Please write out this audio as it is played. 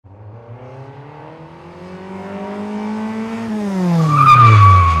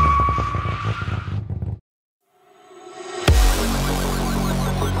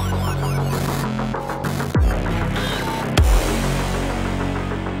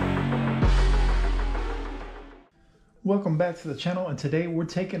Welcome back to the channel, and today we're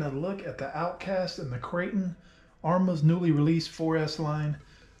taking a look at the Outcast and the Kraton, Arrma's newly released 4S line.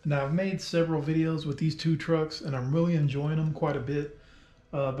 Now, I've made several videos with these two trucks and I'm really enjoying them quite a bit,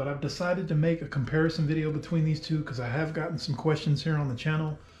 but I've decided to make a comparison video between these two because I have gotten some questions here on the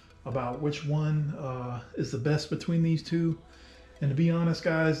channel about which one is the best between these two. And to be honest,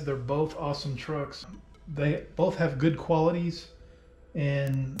 guys, they're both awesome trucks. They both have good qualities,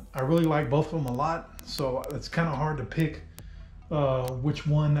 and I really like both of them a lot, so it's kind of hard to pick which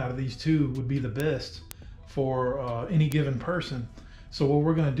one out of these two would be the best for any given person. So what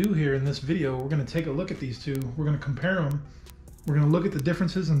we're going to do here in this video, we're going to take a look at these two. We're going to compare them. We're going to look at the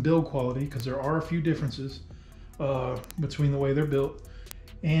differences in build quality, because there are a few differences between the way they're built,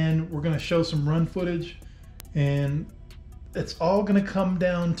 and we're going to show some run footage, and it's all going to come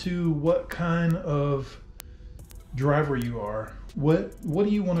down to what kind of driver you are. What do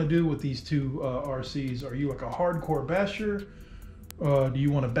you want to do with these two RCs? Are you like a hardcore basher? Do you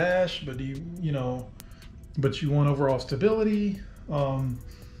want to bash, but but you want overall stability? We're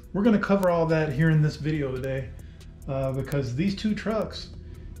going to cover all that here in this video today, because these two trucks,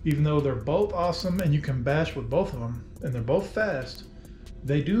 even though they're both awesome and you can bash with both of them and they're both fast,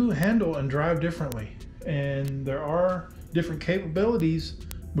 they do handle and drive differently, and there are different capabilities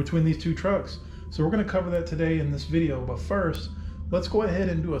between these two trucks. So we're going to cover that today in this video, but first let's go ahead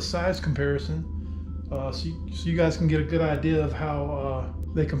and do a size comparison so you guys can get a good idea of how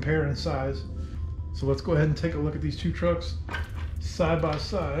they compare in size. So let's go ahead and take a look at these two trucks side by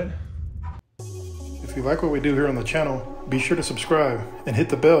side. If you like what we do here on the channel, be sure to subscribe and hit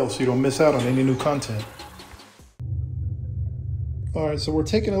the bell so you don't miss out on any new content. Alright, so we're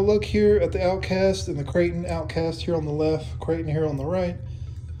taking a look here at the Outcast and the Kraton. Outcast here on the left, Kraton here on the right.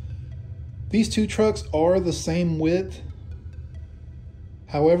 These two trucks are the same width.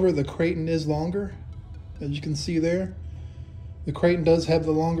 However, the Kraton is longer, as you can see there. The Kraton does have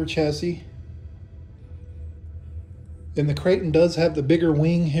the longer chassis, and the Kraton does have the bigger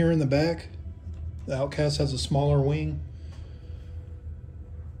wing here in the back. The Outcast has a smaller wing.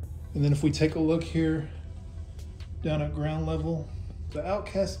 And then if we take a look here down at ground level, the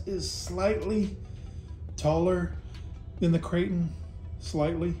Outcast is slightly taller than the Kraton,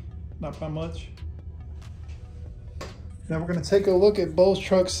 slightly, not by much. Now we're going to take a look at both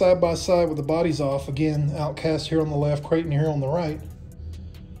trucks side by side with the bodies off. Again, Outcast here on the left, Kraton here on the right.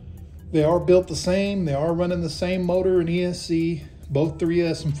 They are built the same. They are running the same motor and ESC, both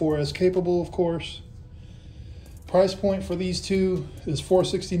 3S and 4S capable, of course. Price point for these two is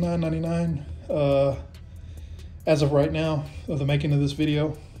 $469.99 as of right now of the making of this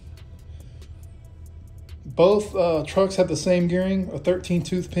video. Both trucks have the same gearing, a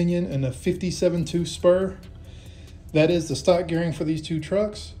 13-tooth pinion and a 57-tooth spur. That is the stock gearing for these two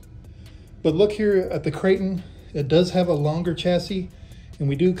trucks. But look here at the Kraton, it does have a longer chassis, and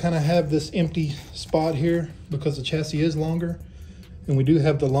we do kind of have this empty spot here because the chassis is longer, and we do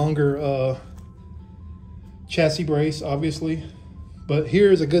have the longer chassis brace, obviously. But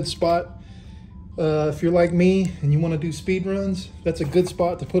here is a good spot. If you're like me and you want to do speed runs, that's a good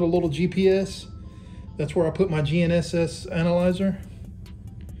spot to put a little GPS. That's where I put my GNSS analyzer.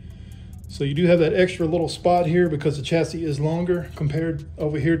 So you do have that extra little spot here because the chassis is longer compared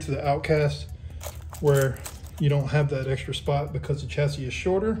over here to the Outcast, where you don't have that extra spot because the chassis is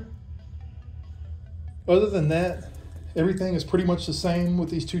shorter. Other than that, everything is pretty much the same with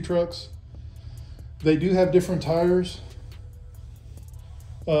these two trucks. They do have different tires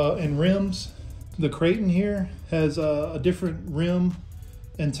and rims. The Kraton here has a different rim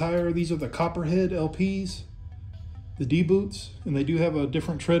and tire. These are the Copperhead LPs, the D-boots, and they do have a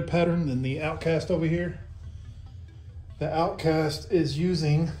different tread pattern than the Outcast over here. The Outcast is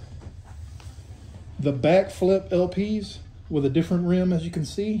using the backflip LPs with a different rim, as you can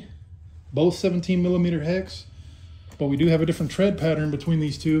see, both 17mm hex, but we do have a different tread pattern between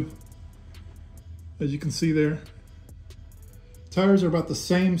these two, as you can see there. Tires are about the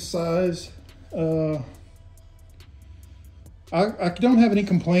same size. I don't have any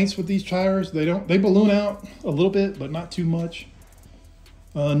complaints with these tires. They balloon out a little bit, but not too much.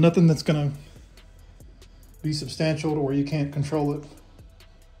 Nothing that's gonna be substantial to where you can't control it.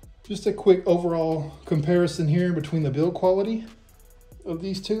 Just a quick overall comparison here between the build quality of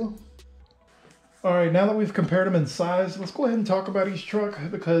these two. All right, now that we've compared them in size, let's go ahead and talk about each truck,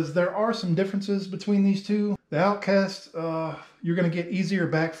 because there are some differences between these two. The Outcast, you're gonna get easier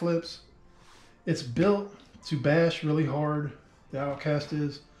backflips. It's built to bash really hard, the Outcast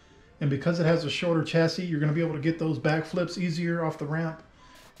is, and because it has a shorter chassis, you're going to be able to get those backflips easier off the ramp.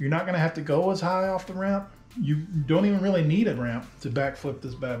 You're not going to have to go as high off the ramp. You don't even really need a ramp to backflip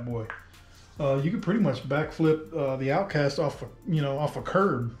this bad boy. You could pretty much backflip the Outcast off, off a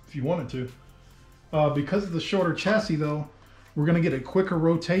curb if you wanted to. Because of the shorter chassis, though, we're going to get a quicker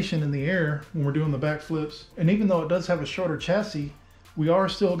rotation in the air when we're doing the backflips. And even though it does have a shorter chassis, we are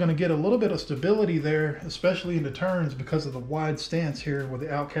still going to get a little bit of stability there, especially in the turns because of the wide stance here with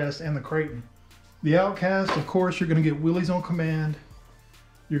the Outcast and the Kraton. The Outcast, of course, you're going to get wheelies on command.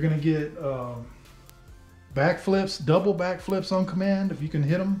 You're going to get backflips, double backflips on command if you can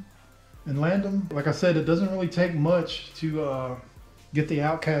hit them and land them. Like I said, it doesn't really take much to get the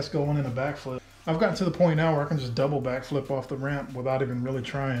Outcast going in a backflip. I've gotten to the point now where I can just double backflip off the ramp without even really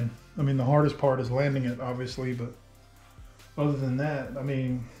trying. I mean, the hardest part is landing it, obviously, but other than that, I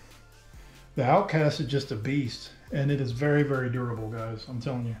mean, the Outcast is just a beast, and it is very, very durable, guys. I'm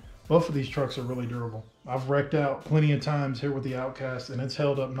telling you. Both of these trucks are really durable. I've wrecked out plenty of times here with the Outcast, and it's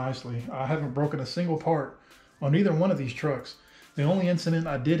held up nicely. I haven't broken a single part on either one of these trucks. The only incident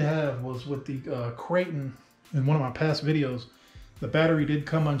I did have was with the Kraton in one of my past videos. The battery did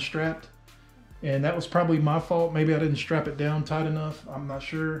come unstrapped, and that was probably my fault. Maybe I didn't strap it down tight enough. I'm not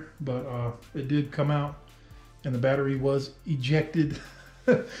sure, but it did come out, and the battery was ejected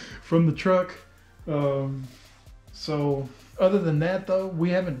from the truck. So other than that, though, we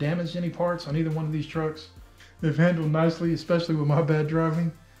haven't damaged any parts on either one of these trucks. They've handled nicely, especially with my bad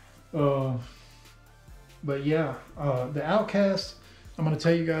driving. But yeah, the Outcast, I'm going to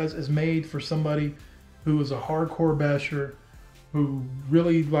tell you guys, is made for somebody who is a hardcore basher, who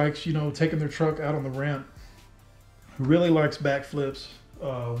really likes, taking their truck out on the ramp, who really likes backflips,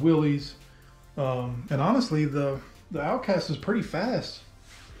 wheelies. And honestly, the Outcast is pretty fast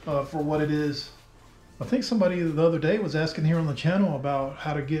for what it is. I think somebody the other day was asking here on the channel about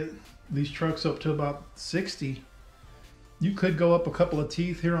how to get these trucks up to about 60. You could go up a couple of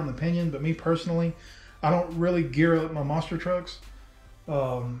teeth here on the pinion, but me personally, I don't really gear up my monster trucks.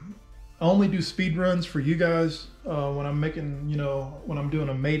 I only do speed runs for you guys when I'm making, when I'm doing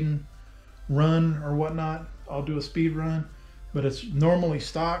a maiden run or whatnot. I'll do a speed run, but it's normally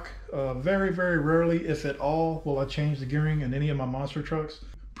stock. Very, very rarely, if at all, will I change the gearing in any of my monster trucks.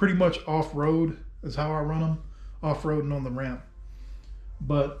 Pretty much off-road is how I run them, off-road and on the ramp.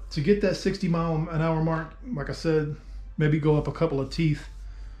 But to get that 60-mile-an-hour mark, like I said, maybe go up a couple of teeth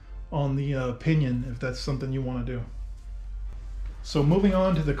on the pinion if that's something you want to do. So moving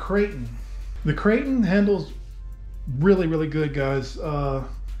on to the Kraton. The Kraton handles really, really good, guys.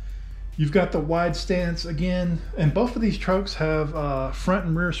 You've got the wide stance again, and both of these trucks have front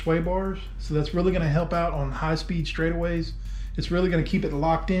and rear sway bars, so that's really going to help out on high-speed straightaways. It's really going to keep it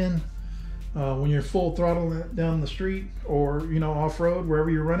locked in when you're full throttle down the street or off-road, wherever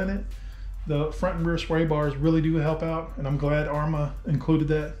you're running it. The front and rear sway bars really do help out, and I'm glad Arma included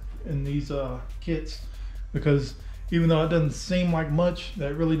that in these kits, because even though it doesn't seem like much,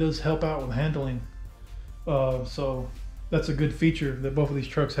 that really does help out with handling. So that's a good feature that both of these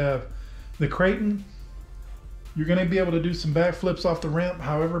trucks have. The Kraton, you're going to be able to do some backflips off the ramp.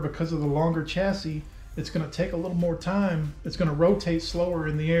 However, because of the longer chassis, it's going to take a little more time. It's going to rotate slower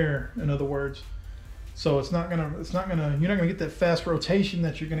in the air, in other words. So you're not going to get that fast rotation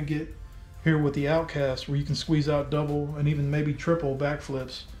that you're going to get here with the Outcast, where you can squeeze out double and even maybe triple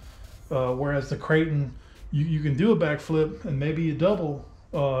backflips. Whereas the Kraton, you can do a backflip and maybe a double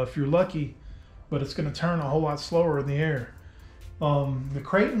if you're lucky, but it's going to turn a whole lot slower in the air. The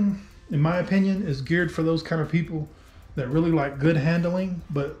Kraton, in my opinion, is geared for those kind of people that really like good handling,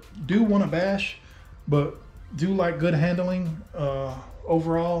 but do want to bash, but do like good handling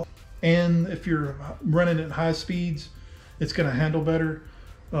overall. And if you're running at high speeds, it's going to handle better.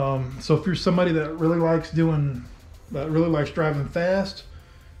 So if you're somebody that really likes driving fast,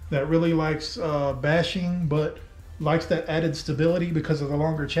 that really likes bashing, but likes that added stability because of the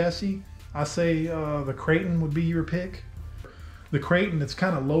longer chassis, I say the Kraton would be your pick. The Kraton, it's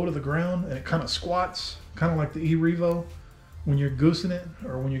kind of low to the ground and it kind of squats, kind of like the E-Revo when you're goosing it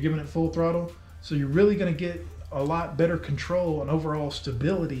or when you're giving it full throttle. So you're really going to get a lot better control and overall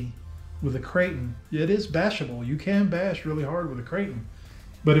stability with the Kraton. It is bashable. You can bash really hard with a Kraton.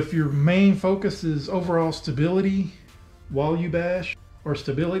 But if your main focus is overall stability while you bash, or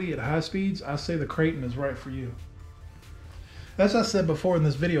stability at high speeds, I say the Kraton is right for you. As I said before in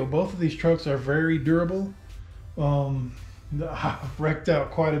this video, both of these trucks are very durable. I've wrecked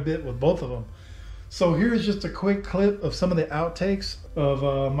out quite a bit with both of them. So here's just a quick clip of some of the outtakes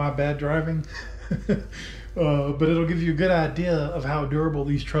of my bad driving. But it'll give you a good idea of how durable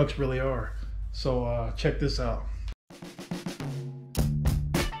these trucks really are. So check this out.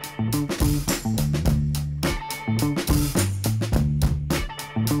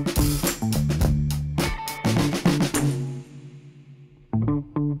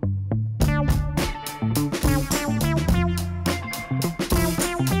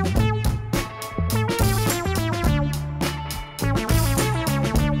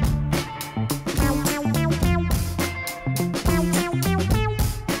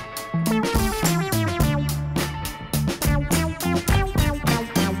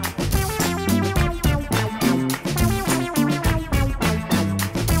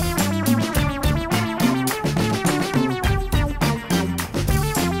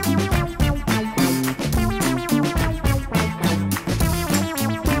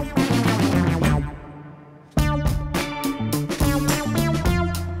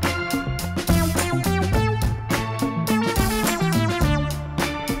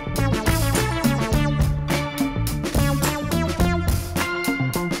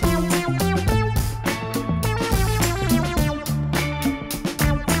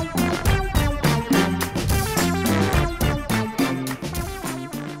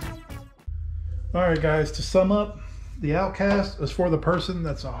 All right, guys, to sum up, the Outcast is for the person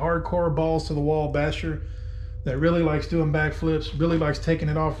that's a hardcore balls to the wall basher that really likes doing backflips, really likes taking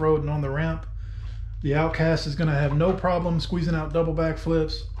it off-road and on the ramp. The Outcast is going to have no problem squeezing out double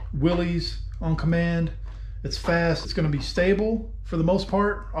backflips, wheelies on command. It's fast. It's going to be stable for the most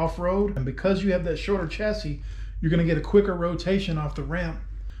part off-road. And because you have that shorter chassis, you're going to get a quicker rotation off the ramp.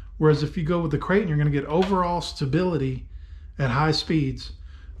 Whereas if you go with the Kraton, you're going to get overall stability at high speeds.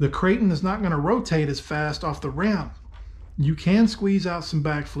 The Kraton is not going to rotate as fast off the ramp. You can squeeze out some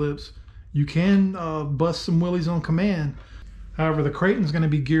backflips. You can bust some wheelies on command. However, the Kraton is going to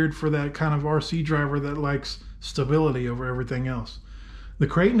be geared for that kind of RC driver that likes stability over everything else. The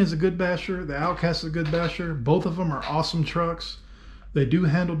Kraton is a good basher. The Outcast is a good basher. Both of them are awesome trucks. They do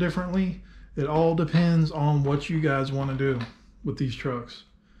handle differently. It all depends on what you guys want to do with these trucks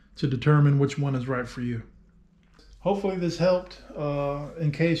to determine which one is right for you. Hopefully this helped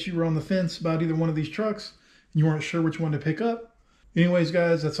in case you were on the fence about either one of these trucks and you weren't sure which one to pick up. Anyways,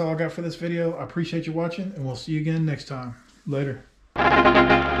 guys, that's all I got for this video. I appreciate you watching, and we'll see you again next time. Later.